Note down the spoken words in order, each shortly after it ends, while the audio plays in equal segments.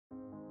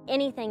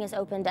Anything is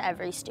open to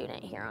every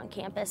student here on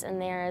campus,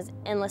 and there's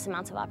endless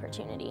amounts of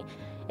opportunity.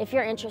 If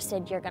you're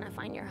interested, you're going to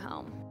find your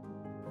home.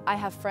 I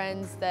have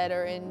friends that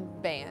are in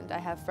band. I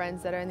have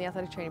friends that are in the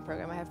athletic training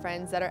program. I have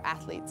friends that are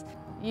athletes.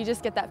 You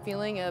just get that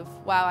feeling of,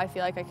 wow, I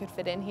feel like I could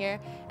fit in here,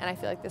 and I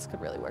feel like this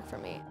could really work for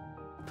me.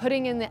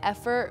 Putting in the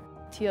effort,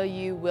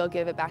 TLU will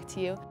give it back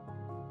to you.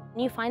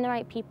 When you find the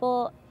right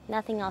people,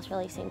 nothing else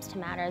really seems to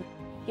matter.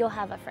 You'll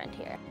have a friend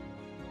here.